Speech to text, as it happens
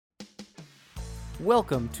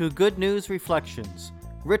Welcome to Good News Reflections,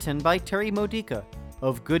 written by Terry Modica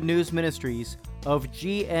of Good News Ministries of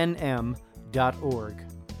GNM.org.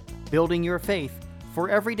 Building your faith for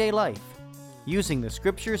everyday life, using the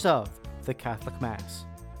scriptures of the Catholic Mass.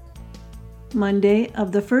 Monday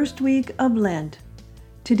of the first week of Lent.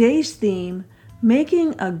 Today's theme,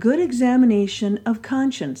 making a good examination of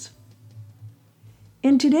conscience.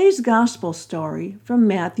 In today's gospel story from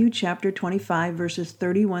Matthew chapter 25, verses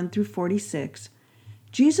 31 through 46,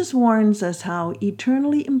 Jesus warns us how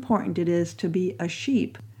eternally important it is to be a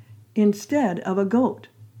sheep instead of a goat.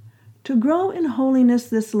 To grow in holiness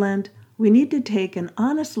this Lent, we need to take an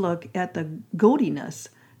honest look at the goatiness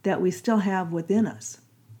that we still have within us.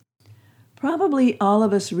 Probably all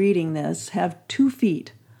of us reading this have 2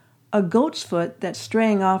 feet, a goat's foot that's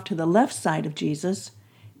straying off to the left side of Jesus,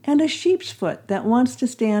 and a sheep's foot that wants to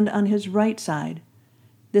stand on his right side.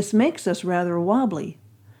 This makes us rather wobbly.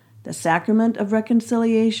 The sacrament of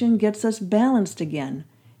reconciliation gets us balanced again.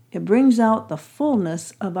 It brings out the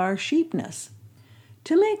fullness of our sheepness.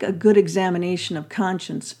 To make a good examination of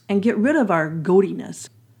conscience and get rid of our goatiness,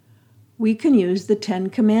 we can use the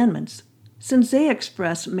 10 Commandments. Since they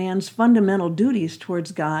express man's fundamental duties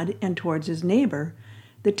towards God and towards his neighbor,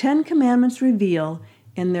 the 10 Commandments reveal,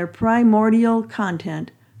 in their primordial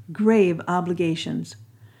content, grave obligations.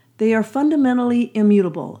 They are fundamentally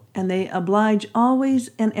immutable, and they oblige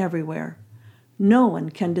always and everywhere. No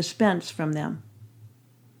one can dispense from them.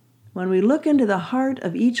 When we look into the heart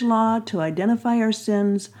of each law to identify our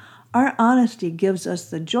sins, our honesty gives us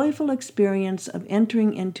the joyful experience of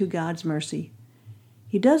entering into God's mercy.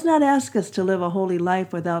 He does not ask us to live a holy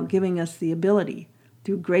life without giving us the ability,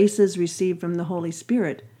 through graces received from the Holy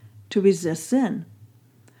Spirit, to resist sin.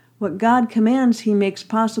 What God commands, He makes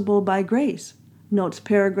possible by grace, notes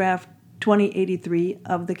paragraph 2083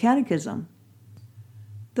 of the Catechism.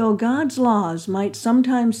 Though God's laws might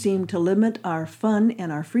sometimes seem to limit our fun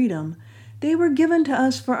and our freedom, they were given to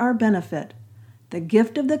us for our benefit. The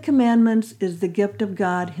gift of the commandments is the gift of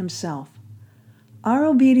God Himself. Our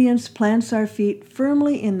obedience plants our feet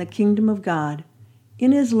firmly in the kingdom of God,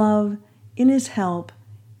 in His love, in His help,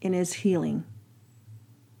 in His healing.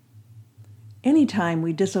 Anytime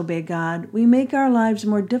we disobey God, we make our lives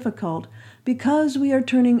more difficult because we are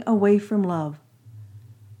turning away from love.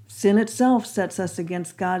 Sin itself sets us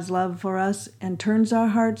against God's love for us and turns our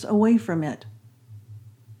hearts away from it.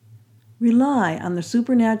 Rely on the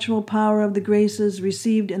supernatural power of the graces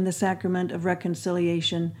received in the sacrament of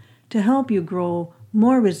reconciliation to help you grow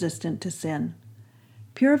more resistant to sin.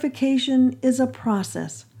 Purification is a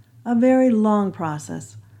process, a very long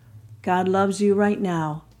process. God loves you right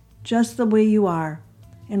now, just the way you are,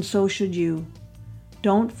 and so should you.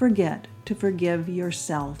 Don't forget to forgive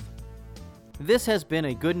yourself. This has been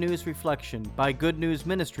a Good News Reflection by Good News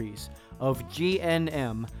Ministries of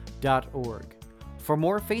GNM.org. For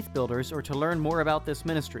more faith builders or to learn more about this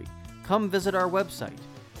ministry, come visit our website.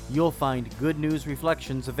 You'll find Good News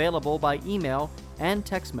Reflections available by email and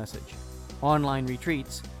text message, online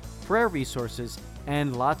retreats, prayer resources,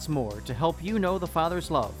 and lots more to help you know the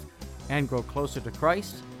Father's love and grow closer to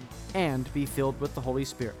Christ and be filled with the Holy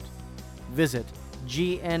Spirit. Visit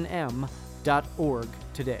GNM.org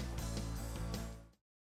today.